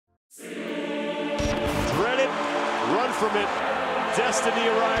Dread it, run from it. Destiny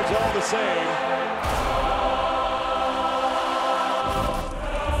arrives all the same.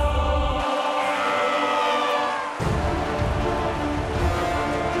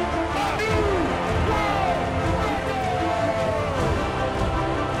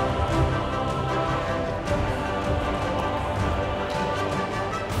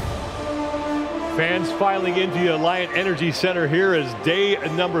 Fans filing into the Alliant Energy Center here as day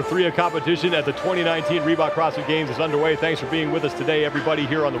number 3 of competition at the 2019 Reebok CrossFit Games is underway. Thanks for being with us today, everybody,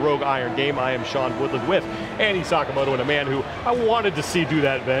 here on the Rogue Iron Game. I am Sean Woodland with Annie Sakamoto, and a man who I wanted to see do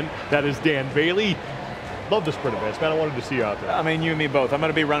that event. That is Dan Bailey. Love the sprint events, man. I wanted to see you out there. I mean, you and me both. I'm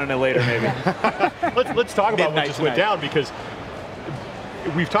going to be running it later, maybe. let's talk about what just went down, because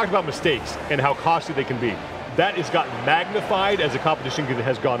we've talked about mistakes and how costly they can be. That has gotten magnified as the competition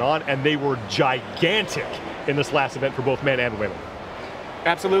has gone on, and they were gigantic in this last event for both men and women.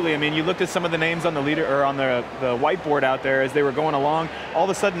 Absolutely. I mean, you looked at some of the names on the leader or on the whiteboard out there as they were going along. All of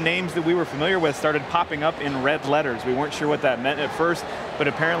a sudden, names that we were familiar with started popping up in red letters. We weren't sure what that meant at first, but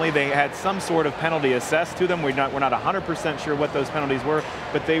apparently they had some sort of penalty assessed to them. We're not 100% sure what those penalties were,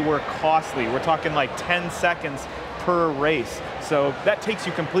 but they were costly. We're talking like 10 seconds per race. So that takes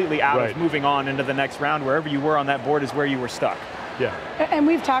you completely out of moving on into the next round. Wherever you were on that board is where you were stuck. Yeah. And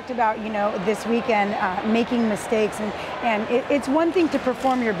we've talked about, you know, this weekend making mistakes, and it's one thing to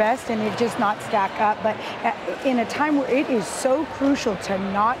perform your best and it just not stack up, but in a time where it is so crucial to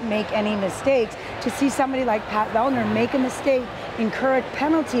not make any mistakes, to see somebody like Pat Vellner make a mistake, incur a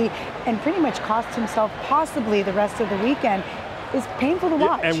penalty, and pretty much cost himself possibly the rest of the weekend is painful to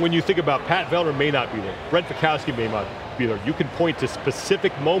watch. And when you think about Pat Vellner may not be there, Brent Fikowski may not be there, you can point to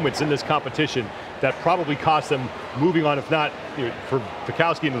specific moments in this competition that probably cost them moving on, if not for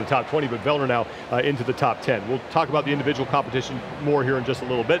Fikowski into the top 20, but Vellner now into the top 10. We'll talk about the individual competition more here in just a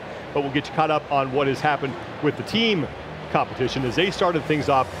little bit, but we'll get you caught up on what has happened with the team competition as they started things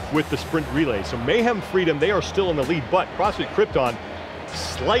off with the sprint relay. So Mayhem Freedom, they are still in the lead, but CrossFit Krypton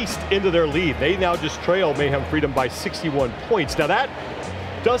sliced into their lead. They now just trail Mayhem Freedom by 61 points. Now that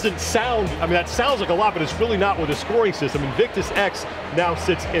doesn't sound, I mean, that sounds like a lot, but it's really not with a scoring system. Invictus X now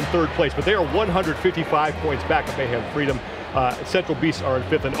sits in 3rd place, but they are 155 points back of Mayhem Freedom. Central Beasts are in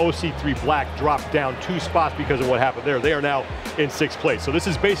 5th, and OC3 Black dropped down 2 spots because of what happened there. They are now in 6th place. So this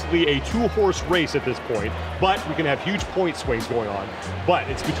is basically a 2-horse race at this point, but we can have huge point swings going on. But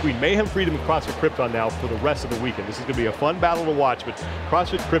it's between Mayhem Freedom and CrossFit Krypton now for the rest of the weekend. This is going to be a fun battle to watch, but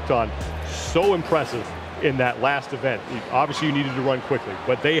CrossFit Krypton, so impressive in that last event. Obviously you needed to run quickly,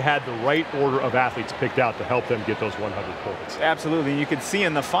 but they had the right order of athletes picked out to help them get those 100 points. Absolutely. You could see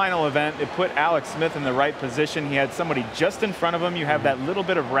in the final event, it put Alex Smith in the right position. He had somebody just in front of him. You have that little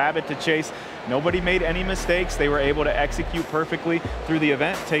bit of rabbit to chase. Nobody made any mistakes. They were able to execute perfectly through the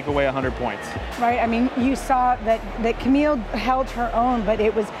event, take away 100 points. Right, I mean, you saw that Camille held her own, but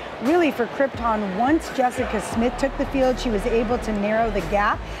it was really for Krypton. Once Jessica Smith took the field, she was able to narrow the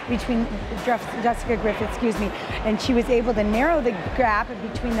gap between Jessica Griffith, and she was able to narrow the gap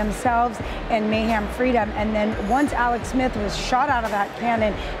between themselves and Mayhem Freedom. And then once Alex Smith was shot out of that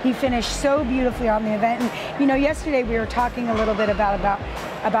cannon, he finished so beautifully on the event. And you know, yesterday we were talking a little bit about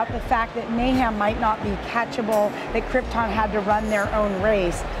the fact that Mayhem might not be catchable, that Krypton had to run their own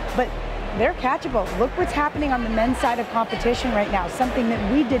race, but they're catchable. Look what's happening on the men's side of competition right now, something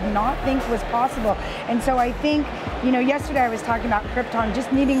that we did not think was possible. And so I think, you know, yesterday I was talking about Krypton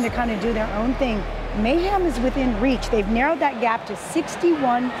just needing to kind of do their own thing. Mayhem is within reach. They've narrowed that gap to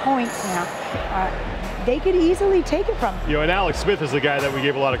 61 points now. They could easily take it from them. You know, and Alex Smith is the guy that we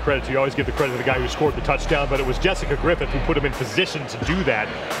gave a lot of credit to. You always give the credit to the guy who scored the touchdown, but it was Jessica Griffith who put him in position to do that.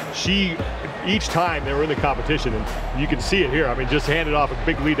 Each time they were in the competition, and you can see it here. I mean, just handed off a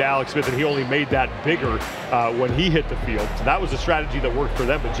big lead to Alex Smith, and he only made that bigger when he hit the field. So that was a strategy that worked for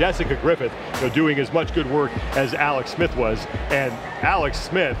them. But Jessica Griffith, you know, doing as much good work as Alex Smith was, and Alex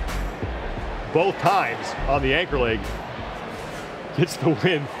Smith, both times on the anchor leg, gets the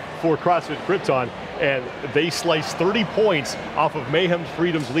win for CrossFit Krypton, and they slice 30 points off of Mayhem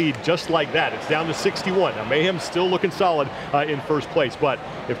Freedom's lead just like that. It's down to 61. Now Mayhem's still looking solid in 1st place, but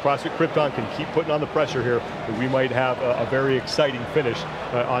if CrossFit Krypton can keep putting on the pressure here, we might have a very exciting finish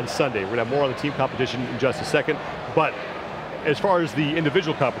on Sunday. We're gonna have more on the team competition in just a second, but as far as the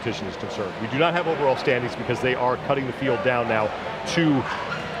individual competition is concerned, we do not have overall standings because they are cutting the field down now to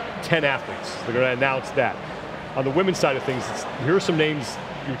 10 athletes. They're going to announce that. On the women's side of things, here are some names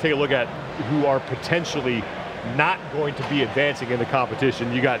you take a look at who are potentially not going to be advancing in the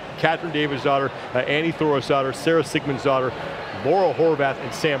competition. You got Catherine David's daughter, Annie Thoros' daughter, Sarah Sigmund's daughter, Laurel Horvath,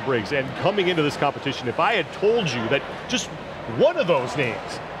 and Sam Briggs. And coming into this competition, if I had told you that just one of those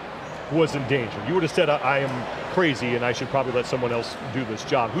names was in danger. You would have said, I am crazy and I should probably let someone else do this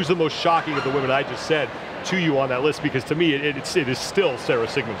job. Who's the most shocking of the women I just said to you on that list? Because to me, it is still Sarah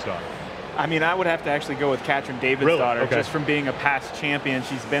Sigmundsdottir. I mean, I would have to actually go with Katrin Davidsdottir, Okay. just from being a past champion.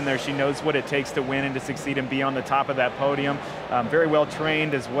 She's been there. She knows what it takes to win and to succeed and be on the top of that podium. Very well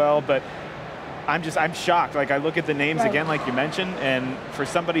trained as well, but I'm shocked. Like, I look at the names again, like you mentioned, and for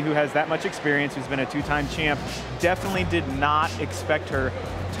somebody who has that much experience, who's been a two-time champ, definitely did not expect her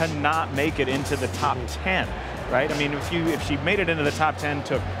to not make it into the top 10. Right? I mean, if she made it into the top 10,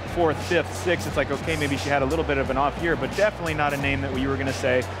 took 4th, 5th, 6th, it's like, okay, maybe she had a little bit of an off year, but definitely not a name that you were going to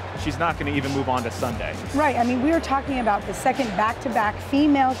say she's not going to even move on to Sunday. Right. I mean, we were talking about the second back-to-back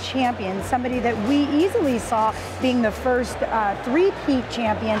female champion, somebody that we easily saw being the first three-peat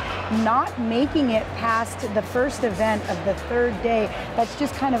champion, not making it past the first event of the third day. That's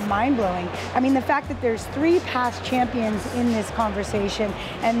just kind of mind-blowing. I mean, the fact that there's 3 past champions in this conversation,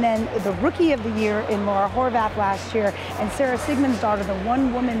 and then the rookie of the year in Laura Horvath last year, and Sarah Sigmundsdottir, the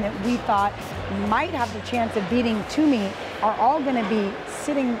one woman that we thought might have the chance of beating Toomey, are all going to be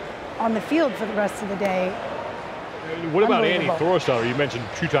sitting on the field for the rest of the day. What about Annie Thorisdottir? You mentioned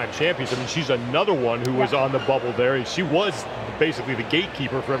two-time champions. I mean, she's another one who was on the bubble there, and she was basically the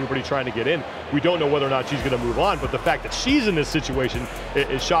gatekeeper for everybody trying to get in. We don't know whether or not she's going to move on, but the fact that she's in this situation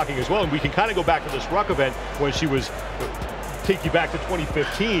is shocking as well. And we can kind of go back to this Ruck event when she was, take you back to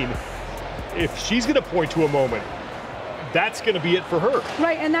 2015. If she's going to point to a moment, that's going to be it for her.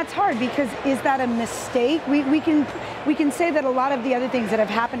 Right, and that's hard because is that a mistake? We can say that a lot of the other things that have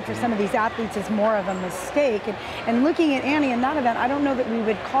happened for some of these athletes is more of a mistake. And looking at Annie in that event, I don't know that we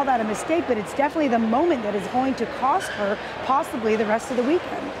would call that a mistake, but it's definitely the moment that is going to cost her possibly the rest of the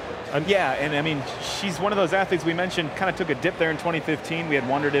weekend. Yeah, and I mean, she's one of those athletes we mentioned kind of took a dip there in 2015. We had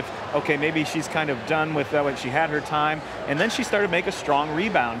wondered if, okay, maybe she's kind of done with that when she had her time. And then she started to make a strong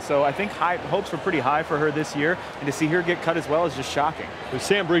rebound. So I think hopes were pretty high for her this year. And to see her get cut as well is just shocking. With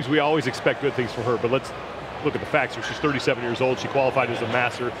Sam Briggs, we always expect good things for her, but let's look at the facts here. She's 37 years old. She qualified as a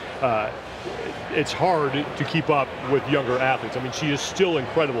master. It's hard to keep up with younger athletes. I mean, she is still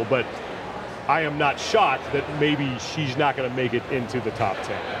incredible, but I am not shocked that maybe she's not going to make it into the top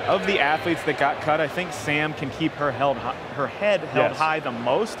 10. Of the athletes that got cut, I think Sam can keep her head held high the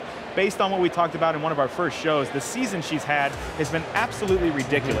most. Based on what we talked about in one of our first shows, the season she's had has been absolutely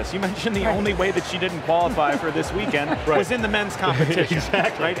ridiculous. You mentioned the only way that she didn't qualify for this weekend was in the men's competition.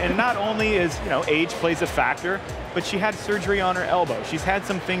 Exactly. Right? And not only is, age plays a factor, but she had surgery on her elbow. She's had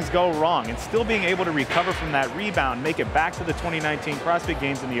some things go wrong, and still being able to recover from that rebound, make it back to the 2019 CrossFit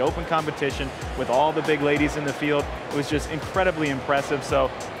Games in the open competition with all the big ladies in the field, it was just incredibly impressive.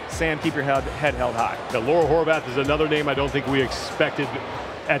 So, Sam, keep your head held high. Now, Laura Horvath is another name I don't think we expected.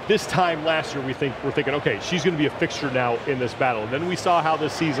 At this time last year, we're thinking, okay, she's going to be a fixture now in this battle. And then we saw how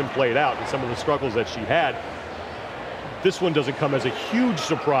this season played out and some of the struggles that she had. This one doesn't come as a huge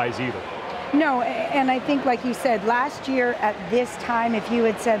surprise either. No, and I think, like you said, last year at this time, if you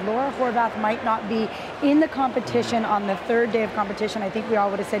had said Laura Horvath might not be in the competition on the third day of competition, I think we all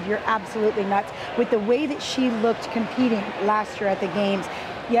would have said you're absolutely nuts. With the way that she looked competing last year at the Games,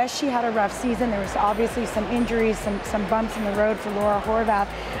 yes, she had a rough season. There was obviously some injuries, some bumps in the road for Laura Horvath.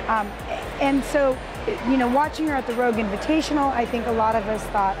 And so, watching her at the Rogue Invitational, I think a lot of us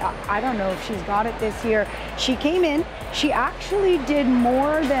thought, I don't know if she's got it this year. She came in, she actually did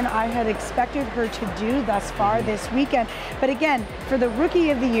more than I had expected her to do thus far this weekend. But again, for the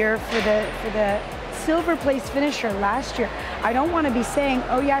Rookie of the Year, for the silver place finisher last year, I don't want to be saying,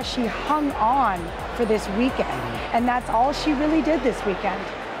 oh yeah, she hung on for this weekend. And that's all she really did this weekend.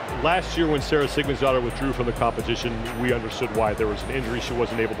 Last year when Sarah Sigmundsdottir withdrew from the competition, we understood why. There was an injury. She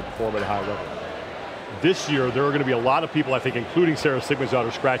wasn't able to perform at a high level. This year, there are going to be a lot of people, I think, including Sarah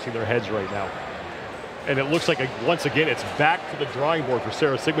Sigmundsdottir, scratching their heads right now. And it looks like, once again, it's back to the drawing board for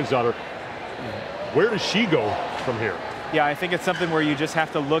Sarah Sigmundsdottir. Where does she go from here? Yeah, I think it's something where you just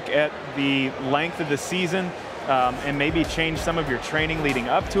have to look at the length of the season and maybe change some of your training leading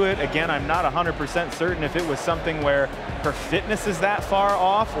up to it. Again, I'm not 100% certain if it was something where her fitness is that far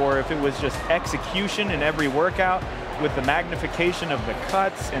off or if it was just execution in every workout with the magnification of the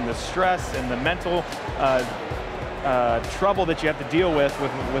cuts and the stress and the mental trouble that you have to deal with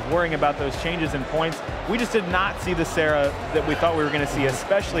worrying about those changes in points. We just did not see the Sarah that we thought we were going to see,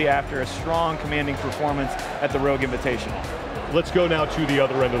 especially after a strong, commanding performance at the Rogue Invitational. Let's go now to the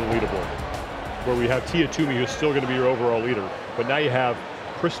other end of the leaderboard, where we have Tia Toomey, who's still going to be your overall leader. But now you have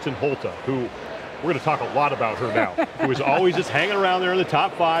Kristen Holta, who we're going to talk a lot about her now, who is always just hanging around there in the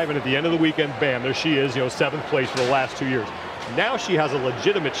top 5, and at the end of the weekend, bam, there she is, 7th place for the last 2 years. Now she has a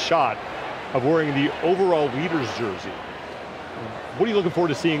legitimate shot of wearing the overall leader's jersey. What are you looking forward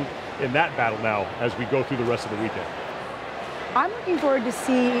to seeing in that battle now as we go through the rest of the weekend? I'm looking forward to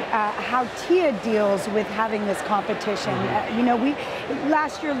see how Tia deals with having this competition. You know,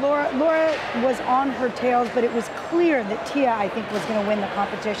 last year Laura was on her tails, but it was clear that Tia, I think, was going to win the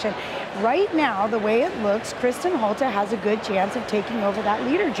competition. Right now, the way it looks, Kristen Holte has a good chance of taking over that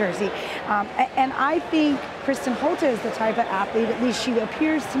leader jersey. And I think Kristen Holte is the type of athlete, at least she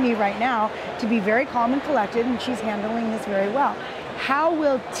appears to me right now, to be very calm and collected, and she's handling this very well. How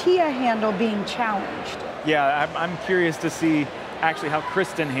will Tia handle being challenged? Yeah, I'm curious to see actually how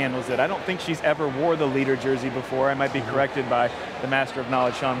Kristen handles it. I don't think she's ever wore the leader jersey before. I might be corrected by the Master of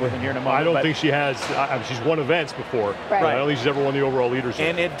Knowledge, Sean Withen, here in a moment. I don't think she has. She's won events before. Right. I don't think she's ever won the overall leader jersey.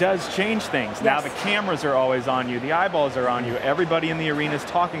 And it does change things. Yes. Now the cameras are always on you. The eyeballs are on you. Everybody in the arena is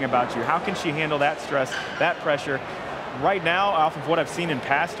talking about you. How can she handle that stress, that pressure? Right now, off of what I've seen in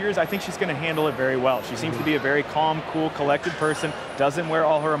past years, I think she's going to handle it very well. She seems to be a very calm, cool, collected person, doesn't wear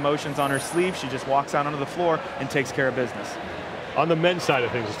all her emotions on her sleeve. She just walks out onto the floor and takes care of business. On the men's side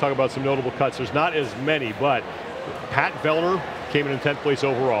of things, let's talk about some notable cuts. There's not as many, but Pat Vellner came in 10th place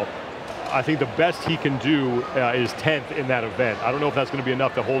overall. I think the best he can do is 10th in that event. I don't know if that's going to be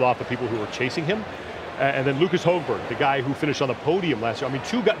enough to hold off the people who are chasing him. And then Lucas Hogberg, the guy who finished on the podium last year. I mean,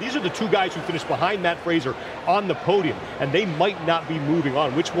 these are the two guys who finished behind Matt Fraser on the podium, and they might not be moving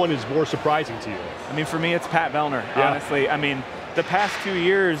on. Which one is more surprising to you? I mean, for me, it's Pat Vellner, honestly. I mean, the past 2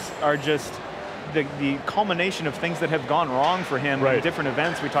 years are just the culmination of things that have gone wrong for him in different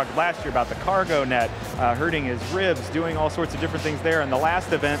events. We talked last year about the cargo net, hurting his ribs, doing all sorts of different things there. In the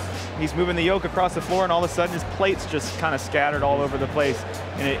last event, he's moving the yoke across the floor, and all of a sudden his plates just kind of scattered all over the place.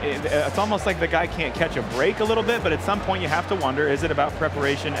 And it's almost like the guy can't catch a break a little bit, but at some point you have to wonder, is it about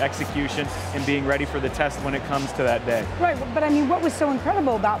preparation, execution, and being ready for the test when it comes to that day? Right, but I mean, what was so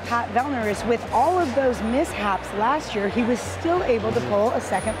incredible about Pat Vellner is with all of those mishaps last year, he was still able to pull a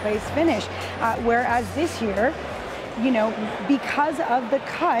second place finish. Whereas this year, you know, because of the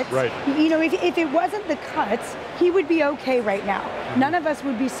cuts, you know, if it wasn't the cuts, he would be okay right now. None of us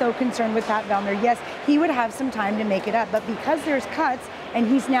would be so concerned with Pat Vellner. Yes, he would have some time to make it up, but because there's cuts and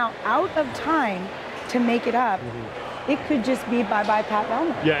he's now out of time to make it up, it could just be bye-bye Pat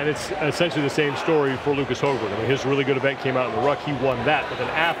Vellner. Yeah, and it's essentially the same story for Lucas Hogberg. I mean, his really good event came out in the ruck, he won that, but then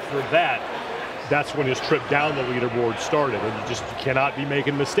after that, that's when his trip down the leaderboard started, and you cannot be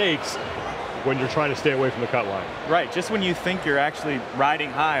making mistakes when you're trying to stay away from the cut line. Right, just when you think you're actually riding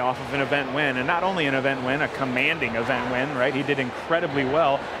high off of an event win, and not only an event win, a commanding event win, right? He did incredibly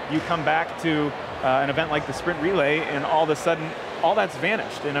well. You come back to an event like the sprint relay, and all of a sudden, all that's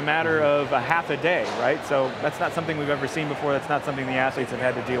vanished in a matter of a half a day, right? So that's not something we've ever seen before. That's not something the athletes have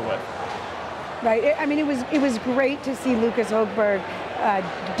had to deal with. Right, I mean, it was great to see Lucas Hogberg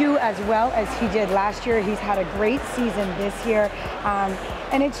do as well as he did last year. He's had a great season this year.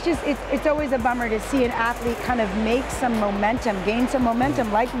 And it's always a bummer to see an athlete kind of make some momentum, gain some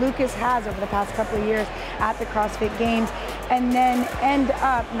momentum like Lucas has over the past couple of years at the CrossFit Games, and then end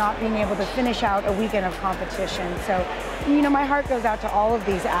up not being able to finish out a weekend of competition. So, you know, my heart goes out to all of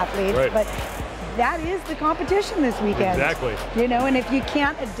these athletes, but that is the competition this weekend. Exactly. You know, and if you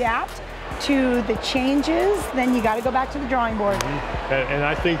can't adapt to the changes, then you got to go back to the drawing board. And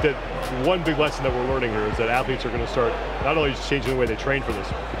I think that one big lesson that we're learning here is that athletes are going to start not only just changing the way they train for this,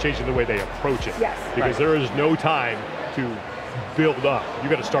 but changing the way they approach it. Yes. Because there is no time to build up. You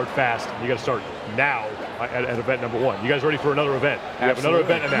got to start fast. You got to start now at event number one. You guys ready for another event? We have another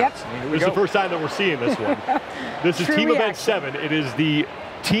event announced. This is the first time that we're seeing this one. This is Team Event 7. It is the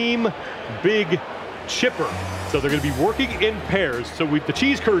Team Big Chipper. So they're going to be working in pairs. So the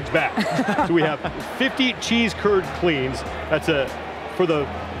cheese curd's back. So we have 50 cheese curd cleans. That's for the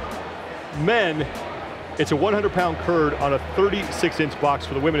men, it's a 100-pound curd on a 36-inch box.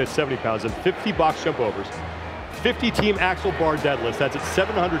 For the women, it's 70 pounds, and 50 box jump overs. 50 team axle bar deadlifts, that's at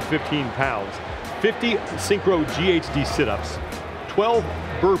 715 pounds. 50 synchro GHD sit-ups. 12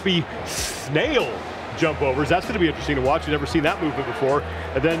 burpee snail jump overs. That's going to be interesting to watch. You've never seen that movement before.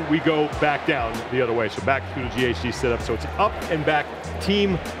 And then we go back down the other way. So back through the GHD sit-up. So it's up and back,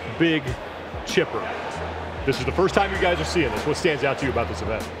 Team Big Chipper. This is the first time you guys are seeing this. What stands out to you about this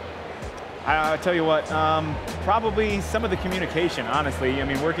event? I'll tell you what, probably some of the communication, honestly. I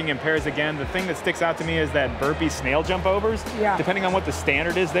mean, working in pairs again, the thing that sticks out to me is that burpee snail jump overs. Yeah. Depending on what the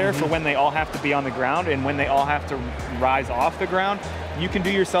standard is there for when they all have to be on the ground and when they all have to rise off the ground, you can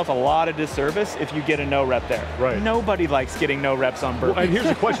do yourself a lot of disservice if you get a no rep there. Right. Nobody likes getting no reps on burpees. Well, and here's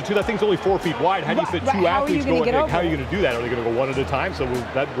the question too, that thing's only 4 feet wide. How do you fit two athletes going? How are you going to do that? Are they going to go one at a time? So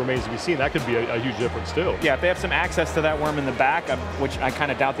that remains to be seen. That could be a huge difference too. Yeah, if they have some access to that worm in the back, which I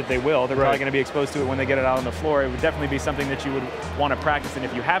kind of doubt that they will, they're probably going to be exposed to it when they get it out on the floor. floor, it would definitely be something that you would want to practice. And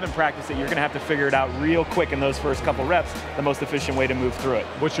if you haven't practiced it, you're going to have to figure it out real quick in those first couple reps, the most efficient way to move through it.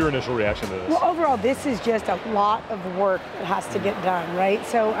 What's your initial reaction to this? Well, overall, this is just a lot of work that has to get done, right?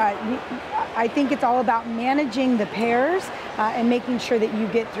 So I think it's all about managing the pairs and making sure that you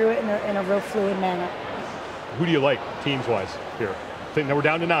get through it in a real fluid manner. Who do you like teams-wise here? I think that we're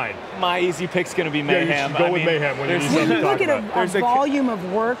down to 9. My easy pick's going to be Mayhem. Yeah, you should go with Mayhem when you need something to talk Look about. at a volume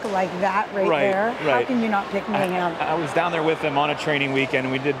of work like that right there. How can you not pick Mayhem? I was down there with them on a training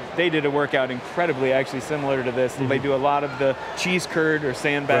weekend. They did a workout incredibly actually similar to this. They do a lot of the cheese curd or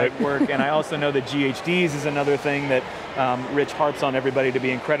sandbag work, and I also know that GHDs is another thing that Rich harps on everybody to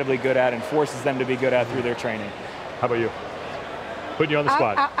be incredibly good at and forces them to be good at through their training. How about you? Putting you on the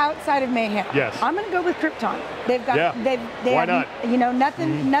spot. Outside of Mayhem. Yes. I'm going to go with Krypton. They've got, they Why have, not? You know,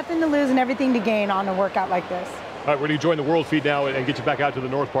 nothing to lose and everything to gain on a workout like this. All right, we're going to join the World Feed now and get you back out to the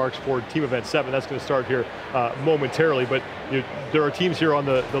North Parks for Team Event 7. That's going to start here momentarily. But there are teams here on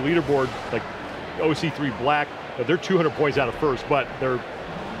the leaderboard like OC3 Black. They're 200 points out of first, but they're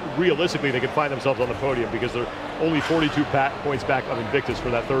realistically they can find themselves on the podium because they're only 42 points back of Invictus for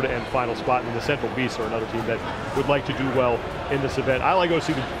that third and final spot. And the Central Beasts are another team that would like to do well in this event. I like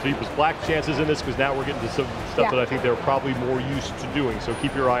OC3 Black chances in this because now we're getting to some stuff that I think they're probably more used to doing. So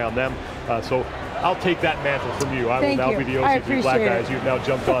keep your eye on them. So I'll take that mantle from you. I will now be the OC3 Black guy as you've now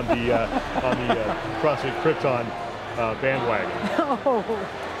jumped on the CrossFit Krypton bandwagon. Oh.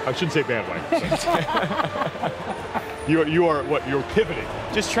 I shouldn't say bandwagon. You are what? You're pivoting.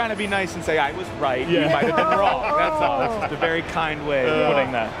 Just trying to be nice and say I was right. You might have been wrong. That's all. That's a very kind way of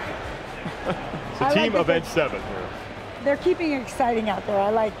putting that. So Team Event 7 here. They're keeping it exciting out there. I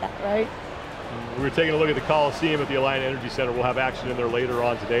like that, right? We were taking a look at the Coliseum at the Alliant Energy Center. We'll have action in there later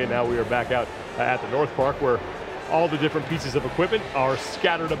on today. Now we are back out at the North Park where all the different pieces of equipment are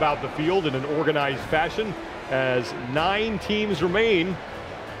scattered about the field in an organized fashion as 9 teams remain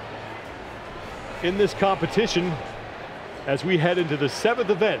in this competition as we head into the 7th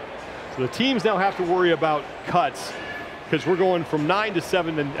event. So the teams now have to worry about cuts because we're going from 9 to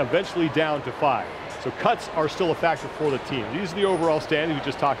 7 and eventually down to 5. So cuts are still a factor for the team. These are the overall standings. We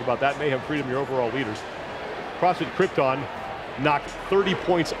just talked about that. Mayhem Freedom, your overall leaders. CrossFit Krypton knocked 30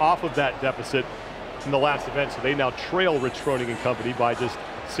 points off of that deficit in the last event, so they now trail Rich Froning and company by just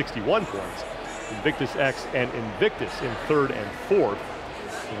 61 points. Invictus X and Invictus in 3rd and 4th.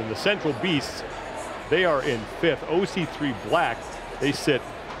 And then the Central Beasts, they are in 5th. OC3 Black, they sit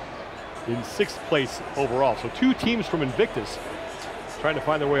in 6th place overall. So 2 teams from Invictus trying to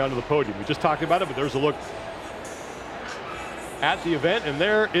find their way onto the podium. We just talked about it, but there's a look at the event, and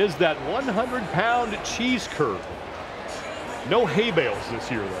there is that 100-pound cheese curd. No hay bales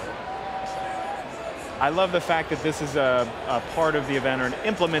this year, though. I love the fact that this is a part of the event or an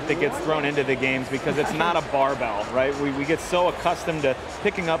implement that gets thrown into the games because it's not a barbell, right? We get so accustomed to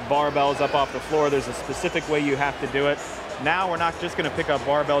picking up barbells up off the floor. There's a specific way you have to do it. Now we're not just going to pick up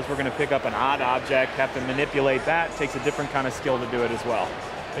barbells, we're going to pick up an odd object, have to manipulate that. It takes a different kind of skill to do it as well.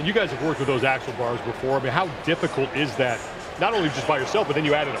 And you guys have worked with those axle bars before. I mean, how difficult is that? Not only just by yourself, but then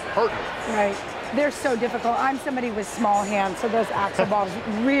you add in a partner. Right. They're so difficult. I'm somebody with small hands, so those axle balls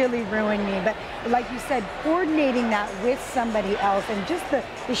really ruin me. But like you said, coordinating that with somebody else and just the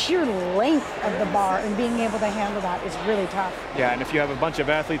sheer length of the bar and being able to handle that is really tough. Yeah, and if you have a bunch of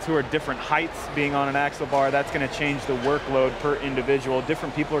athletes who are different heights being on an axle bar, that's going to change the workload per individual.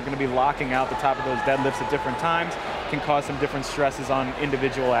 Different people are going to be locking out the top of those deadlifts at different times. Can cause some different stresses on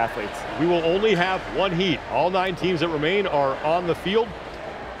individual athletes. We will only have one heat. All 9 teams that remain are on the field.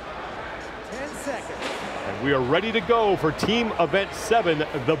 10 seconds. And we are ready to go for Team Event 7,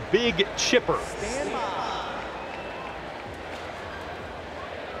 the Big Chipper. Stand by.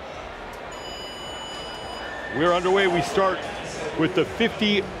 We're underway. We start with the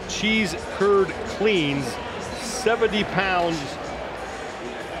 50 cheese curd cleans, 70 pounds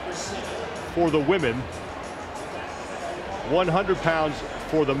for the women, 100 pounds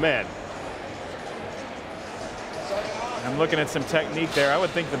for the men. I'm looking at some technique there. I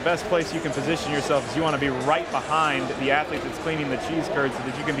would think the best place you can position yourself is you want to be right behind the athlete that's cleaning the cheese curd so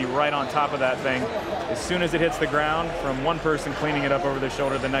that you can be right on top of that thing. As soon as it hits the ground, from one person cleaning it up over their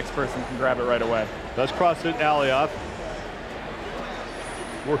shoulder, the next person can grab it right away. That's CrossFit Alioth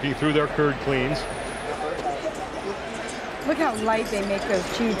working through their curd cleans. Look how light they make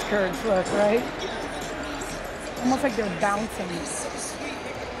those cheese curds look, right? Almost like they're bouncing.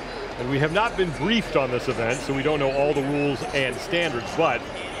 And we have not been briefed on this event, so we don't know all the rules and standards, but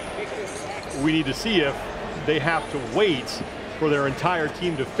we need to see if they have to wait for their entire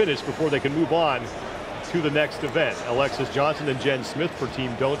team to finish before they can move on to the next event. Alexis Johnson and Jen Smith for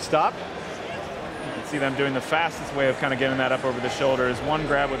Team Don't Stop. You can see them doing the fastest way of kind of getting that up over the shoulder is one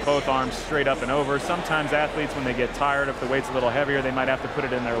grab with both arms straight up and over. Sometimes athletes, when they get tired, if the weight's a little heavier, they might have to put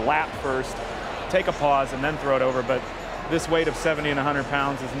it in their lap first, take a pause, and then throw it over. But this weight of 70 and 100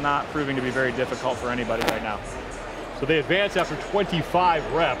 pounds is not proving to be very difficult for anybody right now. So they advance after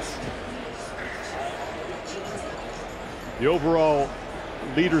 25 reps. The overall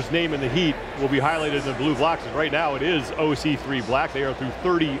leader's name in the heat will be highlighted in the blue blocks. Right now it is OC3 Black. They are through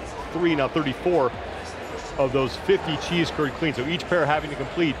 33, now 34 of those 50 cheese curd cleans. So each pair having to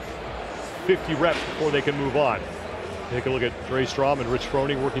complete 50 reps before they can move on. Take a look at Dre Strom and Rich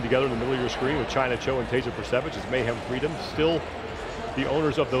Froning working together in the middle of your screen with China Cho and Tasia Persevich as Mayhem Freedom still the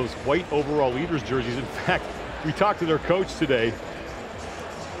owners of those white overall leaders jerseys. In fact, we talked to their coach today,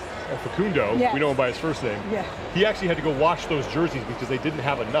 Facundo, yes. We know him by his first name. Yeah. He actually had to go wash those jerseys because they didn't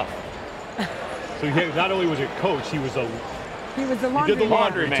have enough. So he had, not only was he a coach, he was the laundry he did the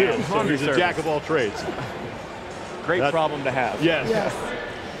laundry man. too. So Laundry he's a service. jack of all trades. Great problem to have. Yes. Yes.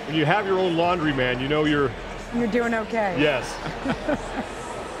 When you have your own laundry man, you know you're doing okay. yes.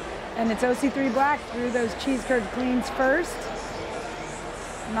 And it's OC3 Black through those cheese curd cleans first.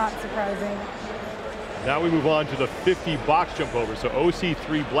 Not surprising. Now we move on to the 50 box jump over. So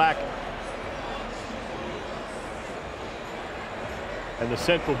OC3 Black and the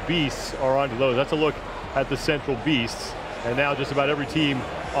Central Beasts are onto those. That's a look at the Central Beasts. And now just about every team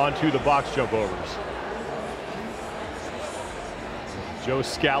onto the box jump overs. Joe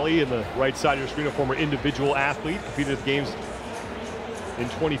Scally in the right side of your screen, a former individual athlete, competed at the games in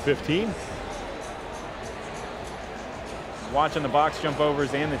 2015. Watching the box jump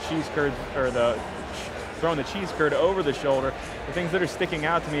overs and the cheese curd, or throwing the cheese curd over the shoulder, the things that are sticking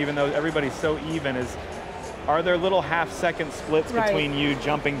out to me, even though everybody's so even, is are there little half-second splits between you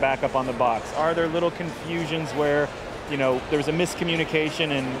jumping back up on the box? Are there little confusions where, you know, there was a miscommunication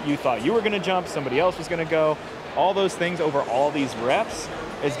and you thought you were going to jump, somebody else was going to go? All those things over all these reps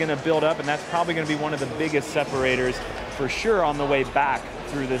is going to build up, and that's probably going to be one of the biggest separators for sure on the way back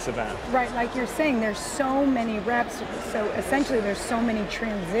through this event. Right, like you're saying, there's so many reps, so essentially there's so many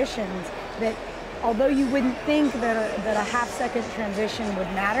transitions that although you wouldn't think that a half-second transition would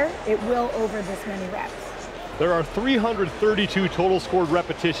matter, it will over this many reps. There are 332 total scored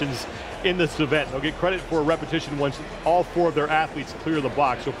repetitions in this event. They'll get credit for a repetition once all 4 of their athletes clear the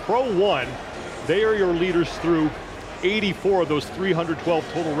box. So Pro 1, they are your leaders through 84 of those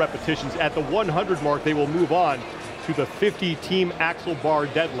 312 total repetitions. At the 100 mark, they will move on to the 50 team axle bar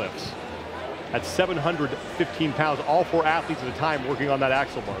deadlifts. At 715 pounds, all 4 athletes at a time working on that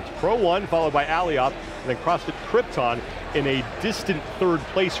axle bar. It's Pro 1, followed by Aliop, and then CrossFit Krypton in a distant 3rd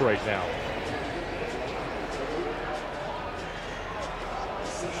place right now.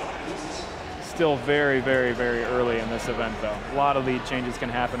 Still very, very, very early in this event, though. A lot of lead changes can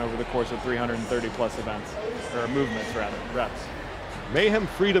happen over the course of 330 plus events, or movements rather, reps. Mayhem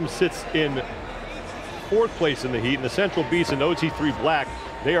Freedom sits in 4th place in the heat, and the Central Beast and OC3 Black,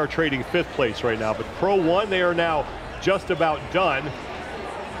 they are trading 5th place right now. But Pro 1, they are now just about done.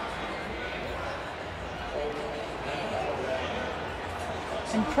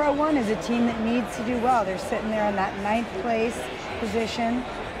 And Pro 1 is a team that needs to do well. They're sitting there in that 9th place position.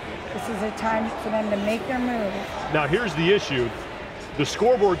 This is a time for them to make their move. Now here's the issue. The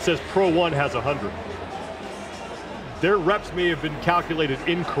scoreboard says Pro 1 has 100. Their reps may have been calculated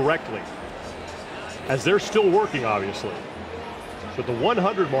incorrectly, as they're still working, obviously. So at the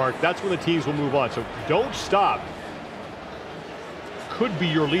 100 mark, that's when the teams will move on. So don't stop. Could be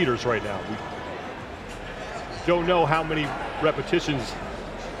your leaders right now. We don't know how many repetitions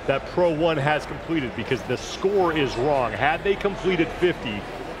that Pro 1 has completed because the score is wrong. Had they completed 50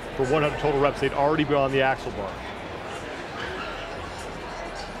 for 100 total reps, they'd already be on the axle bar.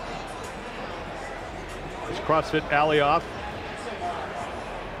 It's CrossFit Aliop.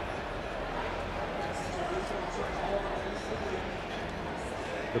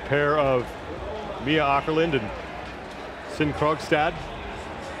 The pair of Mia Ackerland and Sin Krogstad.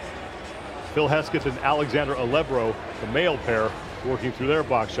 Phil Hesketh and Alexander Alebro, the male pair, working through their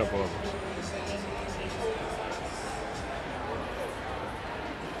box jump overs.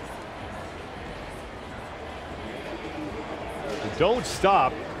 Don't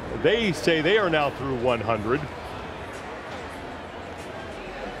stop. They say they are now through 100.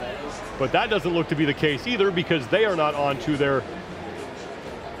 But that doesn't look to be the case either because they are not on to their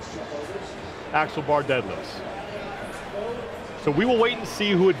axle bar deadlifts. So we will wait and see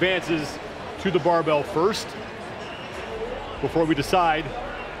who advances to the barbell first before we decide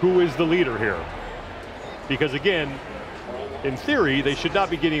who is the leader here. Because again, in theory, they should not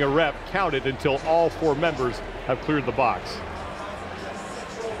be getting a rep counted until all 4 members have cleared the box.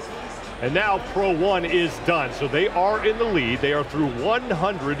 And now Pro 1 is done. So they are in the lead. They are through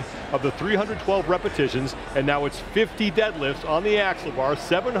 100 of the 312 repetitions, and now it's 50 deadlifts on the axle bar,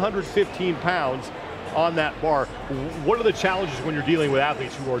 715 pounds on that bar. What are the challenges when you're dealing with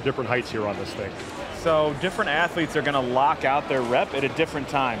athletes who are different heights here on this thing? So different athletes are going to lock out their rep at a different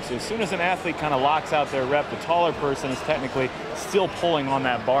time. So as soon as an athlete kind of locks out their rep, the taller person is technically still pulling on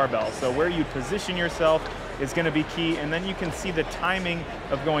that barbell. So where you position yourself is going to be key, and then you can see the timing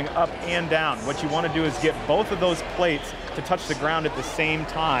of going up and down. What you want to do is get both of those plates to touch the ground at the same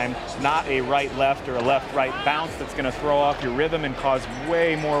time, not a right-left or a left-right bounce that's going to throw off your rhythm and cause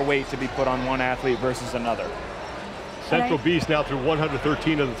way more weight to be put on one athlete versus another. Central Beast now through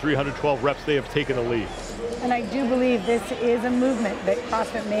 113 of the 312 reps, they have taken the lead. And I do believe this is a movement that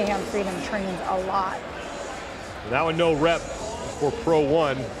CrossFit Mayhem Freedom trains a lot. Now a no rep for Pro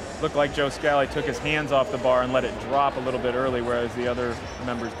 1. Looked like Joe Scally took his hands off the bar and let it drop a little bit early, whereas the other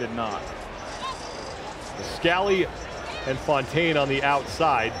members did not. Scally and Fontaine on the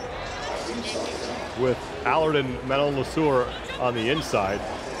outside, with Allard and Manon Lesueur on the inside.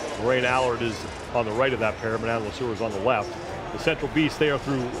 Lorraine Allard is on the right of that pair, Manon Lesueur is on the left. The Central Beast, they are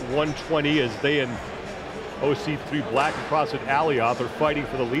through 120 as they and OC3 Black and CrossFit Alioth are fighting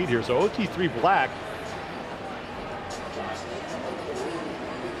for the lead here. So OC3 Black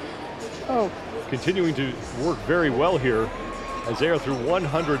continuing to work very well here as they are through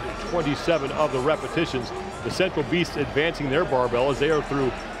 127 of the repetitions. The Central Beast advancing their barbell as they are through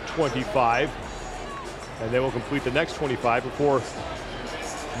 25, and they will complete the next 25 before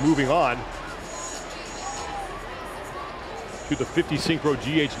moving on to the 50 synchro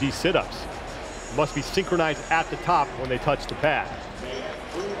GHD sit-ups. Must be synchronized at the top when they touch the pad.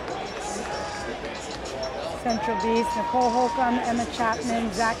 Central Beast, Nicole Holcomb, Emma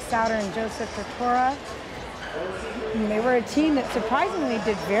Chapman, Zach Souter, and Joseph Tortora. And they were a team that surprisingly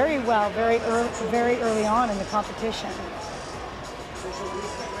did very well very early on in the competition.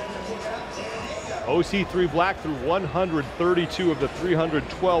 OC3 Black through 132 of the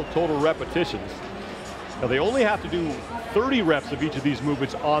 312 total repetitions. Now they only have to do 30 reps of each of these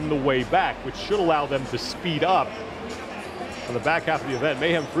movements on the way back, which should allow them to speed up on the back half of the event.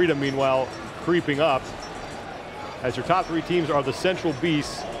 Mayhem Freedom, meanwhile, creeping up, as your top three teams are the Central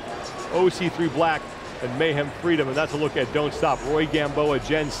Beasts, OC3 Black, and Mayhem Freedom, and that's a look at Don't Stop. Roy Gamboa,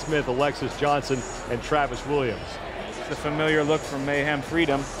 Jen Smith, Alexis Johnson, and Travis Williams. It's a familiar look from Mayhem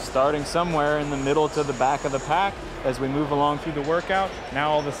Freedom, starting somewhere in the middle to the back of the pack as we move along through the workout. Now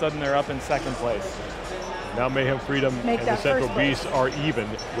all of a sudden they're up in second place. Now Mayhem Freedom and the Central Beasts are even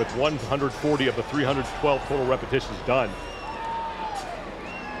with 140 of the 312 total repetitions done.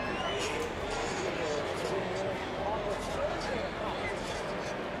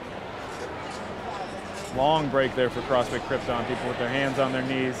 Long break there for CrossFit Krypton. People with their hands on their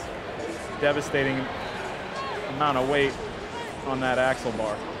knees. Devastating amount of weight on that axle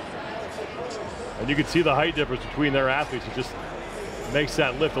bar. And you can see the height difference between their athletes. It just makes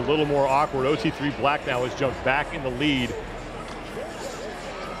that lift a little more awkward. OC3 Black now has jumped back in the lead.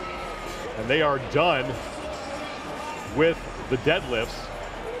 And they are done with the deadlifts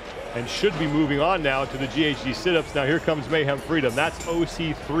and should be moving on now to the GHD sit-ups. Now here comes Mayhem Freedom. That's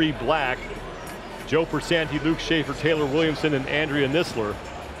OC3 Black. Joe Persanti, Luke Schaefer, Taylor Williamson, and Andrea Nisler.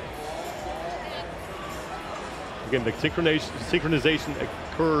 Again, the synchronization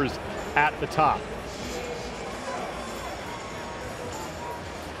occurs at the top.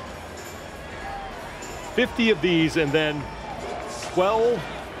 $50 of these, and then 12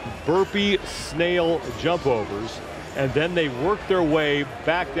 burpee snail jump overs, and then they work their way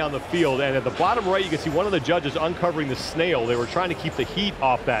back down the field. And at the bottom right, you can see one of the judges uncovering the snail. They were trying to keep the heat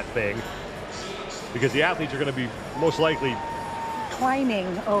off that thing, because the athletes are going to be most likely climbing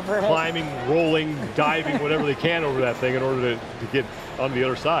over it. Climbing, rolling, diving, whatever they can over that thing in order to get on the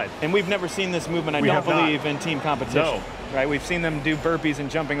other side. And we've never seen this movement, I don't believe, in team competition. No. Right? We've seen them do burpees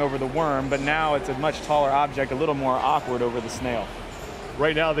and jumping over the worm, but now it's a much taller object, a little more awkward over the snail.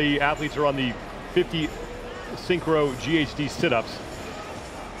 Right now, the athletes are on the 50 synchro GHD sit-ups.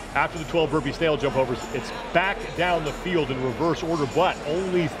 After the 12 burpee snail jump overs, it's back down the field in reverse order, but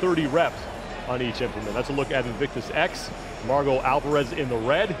only 30 reps on each implement. That's a look at Invictus X. Margot Alvarez in the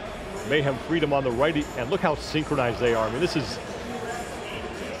red, Mayhem Freedom on the right, and look how synchronized they are. I mean, this is,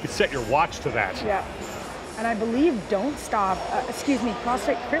 you could set your watch to that. Yeah, and I believe Don't Stop,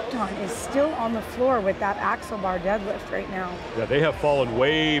 CrossFit Krypton is still on the floor with that axle bar deadlift right now. Yeah, they have fallen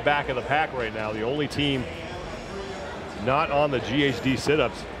way back in the pack right now. The only team not on the GHD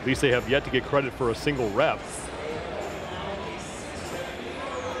sit-ups, at least they have yet to get credit for a single rep.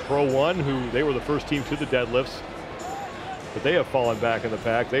 Pro 1, who they were the first team to the deadlifts. but they have fallen back in the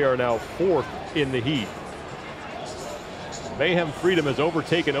pack. They are now 4th in the heat. Mayhem Freedom has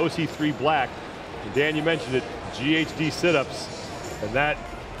overtaken OC3 Black. And Dan, you mentioned it, GHD sit-ups, and that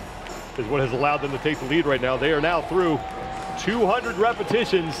is what has allowed them to take the lead right now. They are now through 200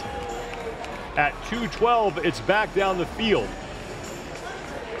 repetitions. At 212, it's back down the field.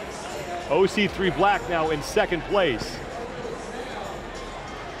 OC3 Black now in 2nd place.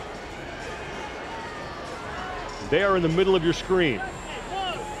 They are in the middle of your screen.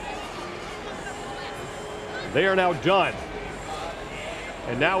 They are now done.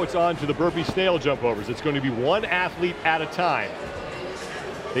 And now it's on to the burpee snail jump overs. It's going to be one athlete at a time.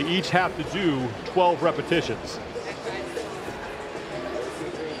 They each have to do 12 repetitions.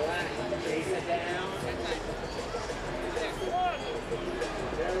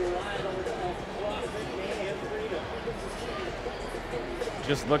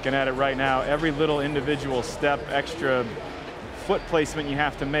 Just looking at it right now, every little individual step, extra foot placement you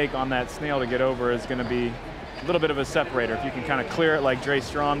have to make on that snail to get over is going to be a little bit of a separator. If you can kind of clear it like Dre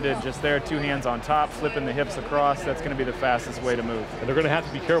Strom did just there, 2 hands on top, flipping the hips across, that's going to be the fastest way to move. And they're going to have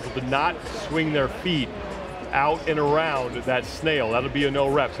to be careful to not swing their feet out and around that snail. That'll be a no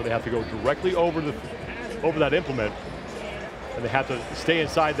rep, so they have to go directly over that implement, and they have to stay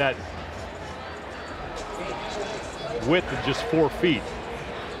inside that width of just 4 feet.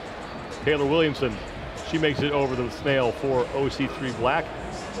 Taylor Williamson, she makes it over the snail for OC3 Black.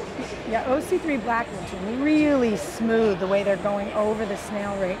 Yeah, OC3 Black looks really smooth the way they're going over the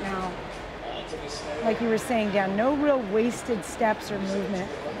snail right now. Like you were saying, Dan, no real wasted steps or movement.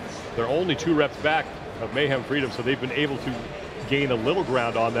 They're only 2 reps back of Mayhem Freedom, so they've been able to gain a little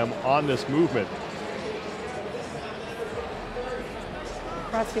ground on them on this movement.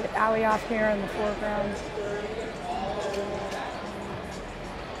 CrossFit Alley off here in the foreground.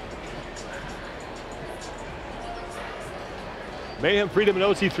 Mayhem Freedom and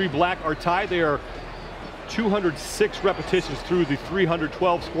OC3 Black are tied. They are 206 repetitions through the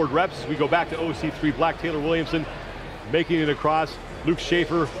 312 scored reps. As we go back to OC3 Black, Taylor Williamson making it across, Luke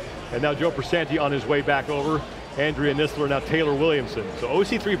Schaefer, and now Joe Persanti on his way back over. Andrea Nisler, now Taylor Williamson. So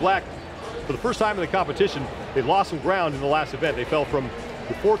OC3 Black, for the first time in the competition, they lost some ground in the last event. They fell from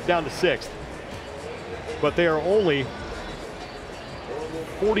the 4th down to 6th. But they are only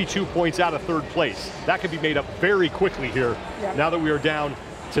 42 points out of 3rd place. That can be made up very quickly here. Yep. Now that we are down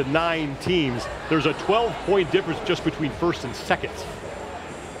to 9 teams, there's a 12-point difference just between 1st and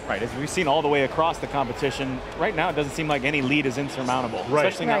 2nd. Right, as we've seen all the way across the competition, right now it doesn't seem like any lead is insurmountable, right.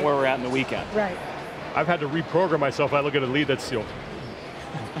 Especially not where we're at in the weekend. Right. I've had to reprogram myself. I look at a lead that's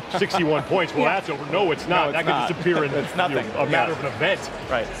 61 points. Well, that's over. No, it's not. No, that could disappear in it's nothing. A matter of an event.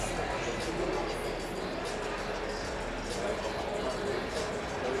 Right.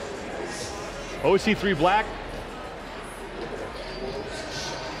 OC3 Black.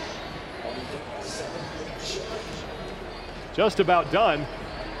 Just about done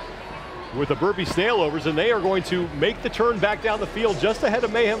with the burpee snail overs, and they are going to make the turn back down the field just ahead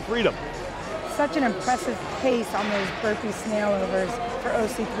of Mayhem Freedom. Such an impressive pace on those burpee snail overs for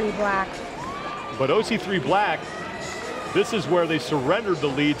OC3 Black. But OC3 Black, this is where they surrendered the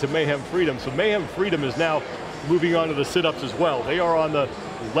lead to Mayhem Freedom. So Mayhem Freedom is now moving on to the sit-ups as well. They are on the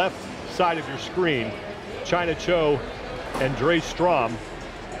left side of your screen. China Cho and Dre Strom.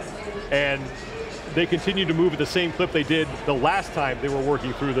 And they continue to move at the same clip they did the last time they were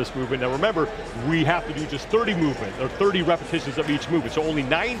working through this movement. Now remember, we have to do just 30 movement, or 30 repetitions of each movement. So only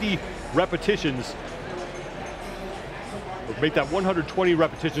 90 repetitions, make that 120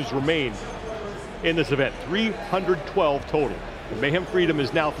 repetitions remain in this event. 312 total. And Mayhem Freedom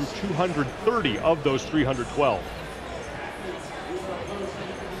is now through 230 of those 312.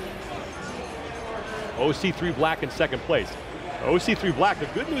 OC3 Black in 2nd place. OC3 Black, the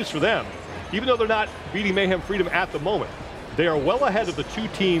good news for them, even though they're not beating Mayhem Freedom at the moment, they are well ahead of the 2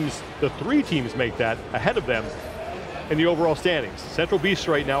 teams, the 3 teams make that, ahead of them in the overall standings. Central Beast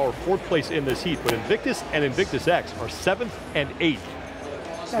right now are 4th place in this heat, but Invictus and Invictus X are 7th and 8th.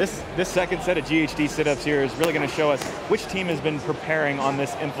 This second set of GHD sit-ups here is really going to show us which team has been preparing on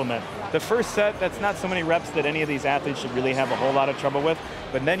this implement. The first set, that's not so many reps that any of these athletes should really have a whole lot of trouble with,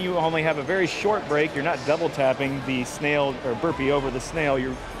 but then you only have a very short break. You're not double tapping the snail or burpee over the snail.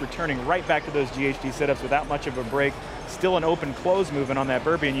 You're returning right back to those GHD sit-ups without much of a break. Still an open close movement on that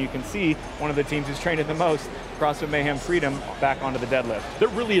burpee, and you can see one of the teams who's trained it the most, CrossFit Mayhem Freedom, back onto the deadlift. There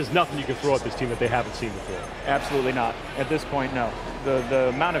really is nothing you can throw at this team that they haven't seen before. Absolutely not. At this point, no. The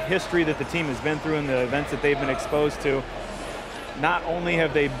amount of history that the team has been through and the events that they've been exposed to, not only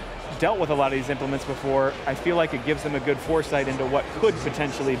have they dealt with a lot of these implements before, I feel like it gives them a good foresight into what could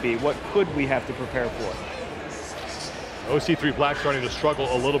potentially be, what could we have to prepare for. OC3 Black starting to struggle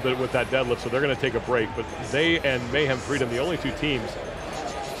a little bit with that deadlift, so they're going to take a break. But they and Mayhem Freedom, the only two teams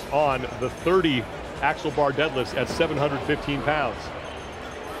on the 30 axle bar deadlifts at 715 pounds.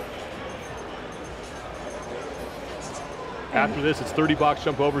 After this, it's 30 box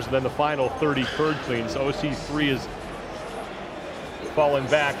jump overs and then the final 30 curd cleans. OC3 is fallen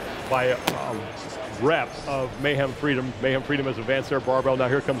back by a rep of Mayhem Freedom. Mayhem Freedom has advanced their barbell. Now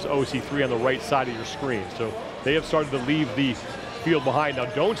here comes OC3 on the right side of your screen. So they have started to leave the field behind. Now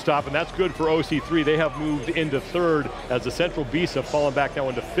don't stop, and that's good for OC3. They have moved into third as the Central Beasts have fallen back now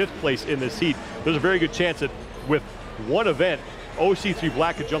into 5th place in this heat. There's a very good chance that with one event, OC3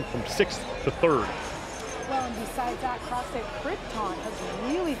 Black could jump from 6th to 3rd. Well, and besides that, CrossFit Krypton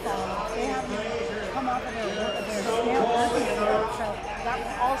has really fallen off. They haven't come off of their Snail burpee field, so that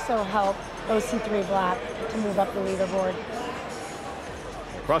will also help OC3 Black to move up the leaderboard.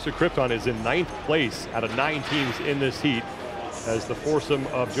 CrossFit Krypton is in 9th place out of 9 teams in this heat, as the foursome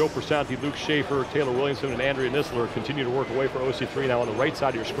of Joe Persanti, Luke Schaefer, Taylor Williamson, and Andrea Nisler continue to work away for OC3. Now on the right side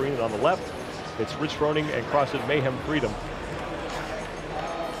of your screen and on the left, it's Rich Froning and CrossFit Mayhem Freedom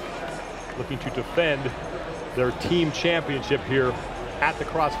looking to defend their team championship here at the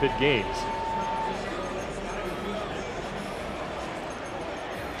CrossFit Games.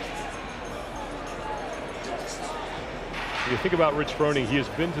 You think about Rich Froning, he has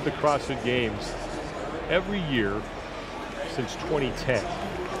been to the CrossFit Games every year since 2010,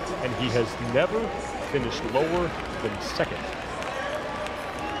 and he has never finished lower than 2nd.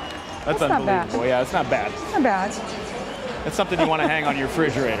 That's unbelievable. Not bad. Yeah, it's not bad. Not bad. It's something you want to hang on your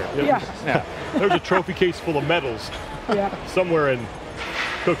refrigerator. Yeah. There's a trophy case full of medals somewhere in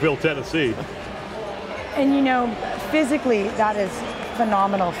Cookeville, Tennessee. And you know, physically, that is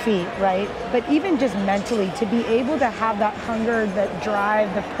phenomenal feat, right? But even just mentally, to be able to have that hunger, that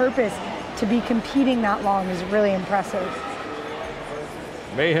drive, the purpose to be competing that long is really impressive.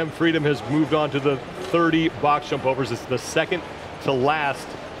 Mayhem Freedom has moved on to the 30 box jump overs. It's the second to last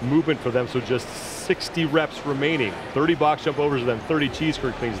movement for them, so just 60 reps remaining. 30 box jump overs and then 30 cheese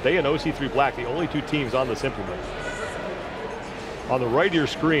curd cleans. They and OC3 Black, the only 2 teams on this implement. On the right of your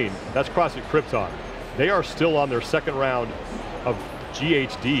screen, that's CrossFit Krypton. They are still on their 2nd round of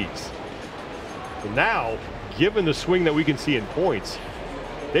GHDs. And now, given the swing that we can see in points,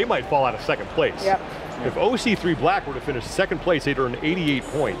 they might fall out of 2nd place. Yep. If OC3 Black were to finish 2nd place, they'd earn 88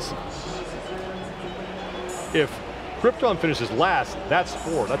 points. If Krypton finishes last, that's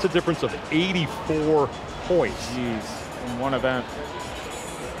 4. That's a difference of 84 points. Jeez, in one event.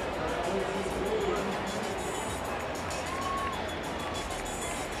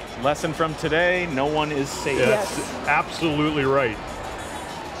 Lesson from today, no one is safe. Yes, absolutely right.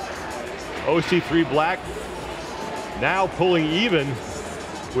 OC3 Black now pulling even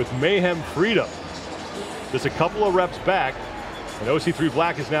with Mayhem Freedom. Just a couple of reps back, and OC3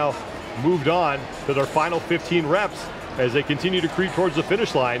 Black has now moved on to their final 15 reps as they continue to creep towards the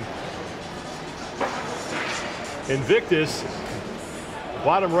finish line. Invictus,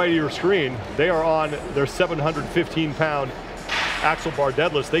 bottom right of your screen, they are on their 715-pound axle bar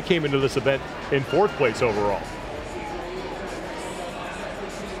deadlifts. They came into this event in 4th place overall.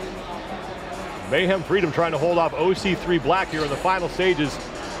 Mayhem Freedom trying to hold off OC3 Black here in the final stages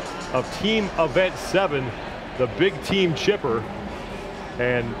of Team Event 7, the big team chipper.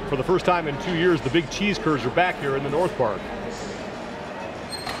 And for the first time in 2 years, the big cheese curds are back here in the North Park.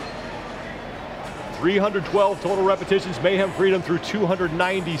 312 total repetitions, Mayhem Freedom through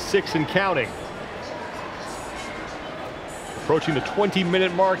 296 and counting. Approaching the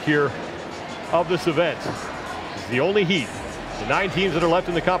 20-minute mark here of this event. This is the only heat. The 9 teams that are left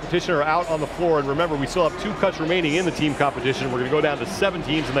in the competition are out on the floor. And remember, we still have 2 cuts remaining in the team competition. We're going to go down to 7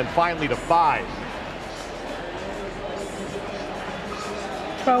 teams and then finally to 5.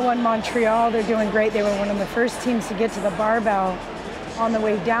 Pro 1 Montreal, they're doing great. They were one of the first teams to get to the barbell on the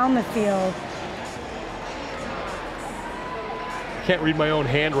way down the field. I can't read my own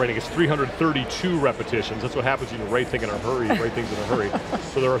handwriting. It's 332 repetitions. That's what happens when you write things in a hurry. Write things in a hurry.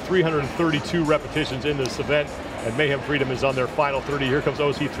 So there are 332 repetitions in this event, and Mayhem Freedom is on their final 30. Here comes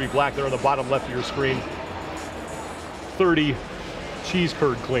OC3 Black. They're on the bottom left of your screen. 30 cheese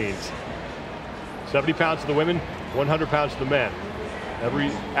curd cleans. 70 pounds to the women, 100 pounds to the men. Every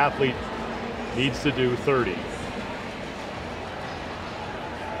athlete needs to do 30.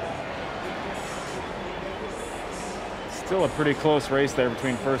 Still a pretty close race there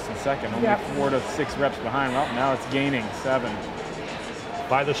between 1st and 2nd. Only 4 to 6 reps behind. Well, now it's gaining 7.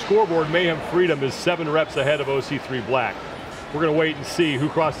 By the scoreboard, Mayhem Freedom is 7 reps ahead of OC3 Black. We're going to wait and see who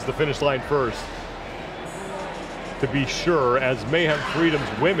crosses the finish line first to be sure, as Mayhem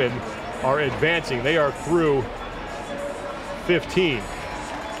Freedom's women are advancing. They are through 15.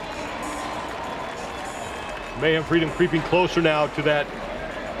 Mayhem Freedom creeping closer now to that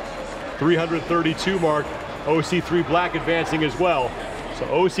 332 mark. OC3 Black advancing as well. So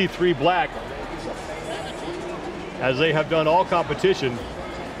OC3 Black, as they have done all competition,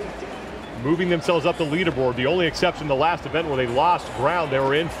 moving themselves up the leaderboard. The only exception the last event where they lost ground, they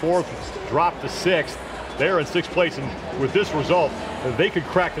were in 4th, dropped to 6th. They're in 6th place, and with this result, they could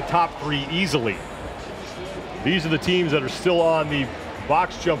crack the top 3 easily. These are the teams that are still on the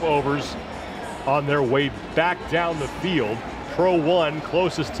box jump overs on their way back down the field. Pro 1,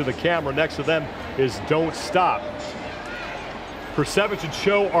 closest to the camera next to them, is Don't Stop. Perceivage and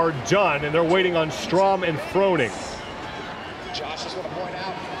Show are done, and they're waiting on Strom and Froning. Josh is going to point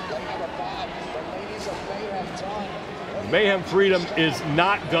out, lane number 5, the ladies of Mayhem done. Mayhem Freedom is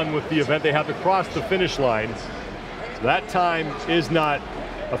not done with the event. They have to cross the finish line. That time is not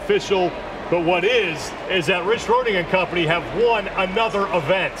official, but what is that Rich Froning and company have won another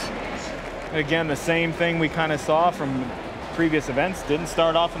event. Again, the same thing we kind of saw from previous events. Didn't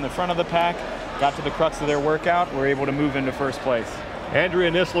start off in the front of the pack, got to the crux of their workout, were able to move into first place.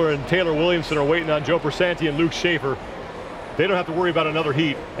 Andrea Nisler and Taylor Williamson are waiting on Joe Persanti and Luke Schaefer. They don't have to worry about another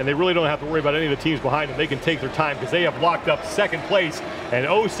heat, and they really don't have to worry about any of the teams behind them. They can take their time because they have locked up 2nd place, and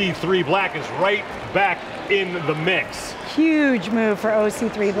OC3 Black is right back in the mix. Huge move for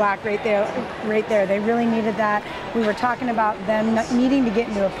OC3 Black right there. They really needed that. We were talking about them needing to get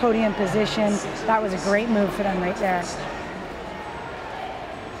into a podium position. That was a great move for them right there.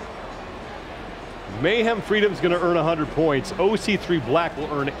 Mayhem Freedom's going to earn 100 points. OC3 Black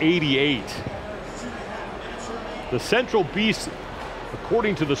will earn 88. The Central Beasts,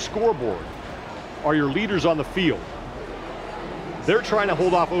 according to the scoreboard, are your leaders on the field. They're trying to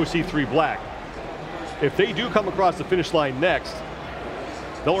hold off OC3 Black. If they do come across the finish line next,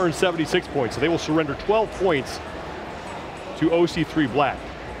 they'll earn 76 points. So they will surrender 12 points to OC3 Black.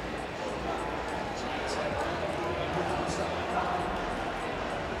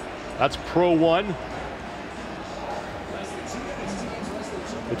 That's Pro 1.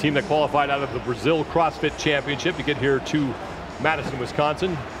 The team that qualified out of the Brazil CrossFit Championship to get here to Madison,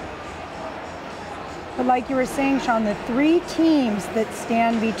 Wisconsin. But like you were saying, Sean, the 3 teams that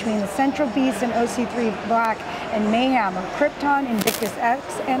stand between the Central Beast and OC3 Black and Mayhem are Krypton, Invictus X,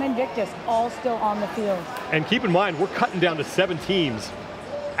 and Invictus, all still on the field. And keep in mind, we're cutting down to 7 teams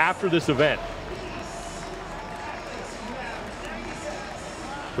after this event.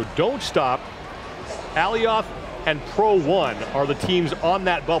 So Don't Stop, Alioth, and Pro 1 are the teams on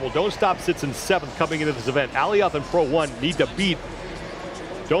that bubble. Don't Stop sits in 7th coming into this event. Alioth and Pro 1 need to beat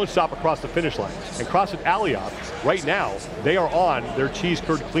Don't Stop across the finish line. And CrossFit Alioth, right now, they are on their cheese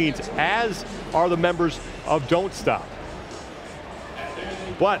curd cleans, as are the members of Don't Stop.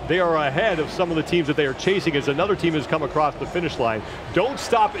 But they are ahead of some of the teams that they are chasing, as another team has come across the finish line. Don't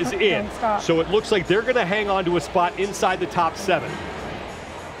Stop is in, so it looks like they're gonna hang on to a spot inside the top 7.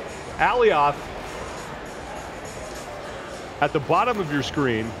 Alioth at the bottom of your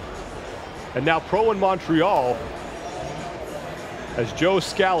screen, and now Pro in Montreal, as Joe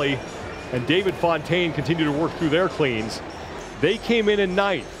Scally and David Fontaine continue to work through their cleans. They came in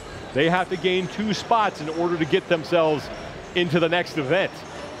 9th. They have to gain 2 spots in order to get themselves into the next event.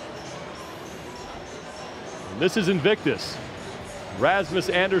 And this is Invictus. Rasmus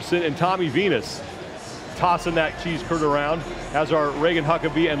Anderson and Tommy Venus tossing that cheese curd around, as are Reagan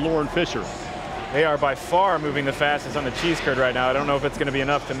Huckabee and Lauren Fisher. They are by far moving the fastest on the cheese curd right now. I don't know if it's going to be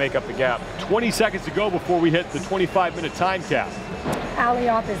enough to make up the gap. 20 seconds to go before we hit the 25-minute time cap.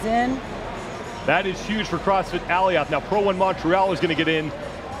 Alioth is in. That is huge for CrossFit Alioth. Now Pro 1 Montreal is going to get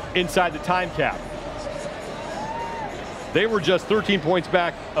inside the time cap. They were just 13 points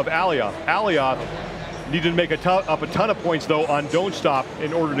back of Alioth. Alioth needed to make up a ton of points, though, on Don't Stop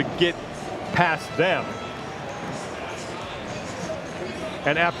in order to get past them.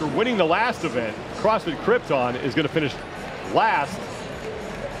 And after winning the last event, CrossFit Krypton is going to finish last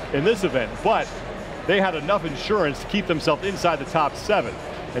in this event, but they had enough insurance to keep themselves inside the top 7.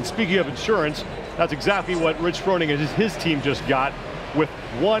 And speaking of insurance, that's exactly what Rich Froning and his team just got, with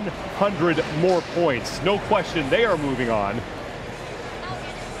 100 more points. No question they are moving on.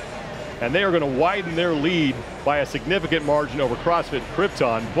 And they are going to widen their lead by a significant margin over CrossFit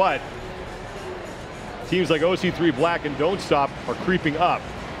Krypton, but teams like OC3 Black and Don't Stop are creeping up.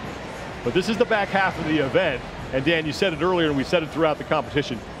 But this is the back half of the event, and Dan, you said it earlier and we said it throughout the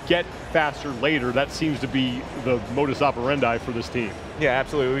competition, get faster later. That seems to be the modus operandi for this team. Yeah,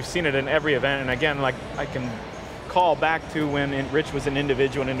 absolutely. We've seen it in every event, and again, like, I can recall back to when Rich was an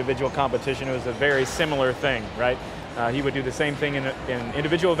individual competition, it was a very similar thing, right? He would do the same thing in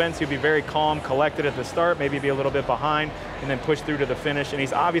individual events. He'd be very calm, collected at the start, maybe be a little bit behind, and then push through to the finish. And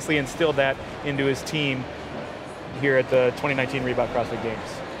he's obviously instilled that into his team here at the 2019 Reebok CrossFit Games.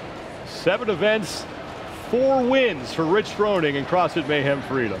 7 events, 4 wins for Rich Froning and CrossFit Mayhem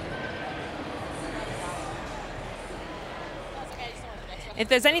Freedom. If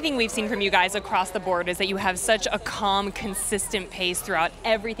there's anything we've seen from you guys across the board is that you have such a calm, consistent pace throughout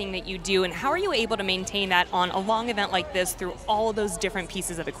everything that you do. And how are you able to maintain that on a long event like this through all of those different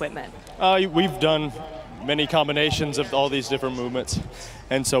pieces of equipment? We've done many combinations of all these different movements.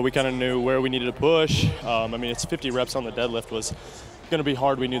 And so we kind of knew where we needed to push. I mean, it's 50 reps on the deadlift was going to be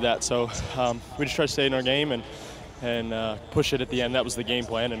hard. We knew that. So we just tried to stay in our game and push it at the end. That was the game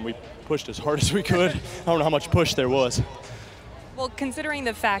plan. And we pushed as hard as we could. I don't know how much push there was. Well, considering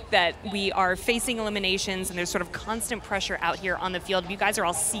the fact that we are facing eliminations and there's sort of constant pressure out here on the field, you guys are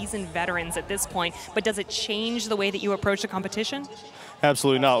all seasoned veterans at this point, but does it change the way that you approach the competition?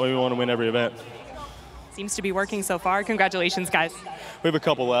 Absolutely not. We want to win every event. Seems to be working so far. Congratulations, guys. We have a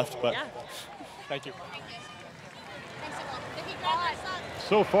couple left, but yeah. Thank you.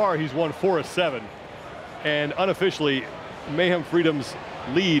 So far, he's won 4 of 7. And unofficially, Mayhem Freedom's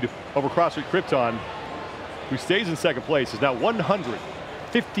lead over CrossFit Krypton, who stays in second place, is now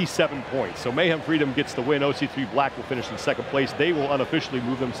 157 points. So Mayhem Freedom gets the win. OC3 Black will finish in second place. They will unofficially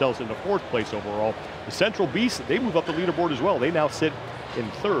move themselves into 4th place overall. The Central Beasts, they move up the leaderboard as well. They now sit in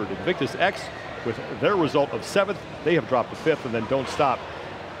 3rd. Invictus X, with their result of 7th, they have dropped to 5th, and then Don't Stop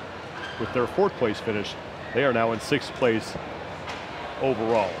with their 4th place finish. They are now in 6th place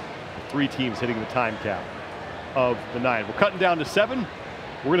overall. 3 teams hitting the time cap of the 9. We're cutting down to 7.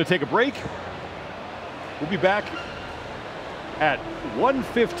 We're gonna take a break. We'll be back at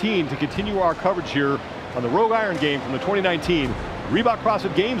 1:15 to continue our coverage here on the Rogue Iron game from the 2019 Reebok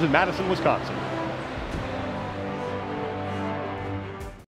CrossFit Games in Madison, Wisconsin.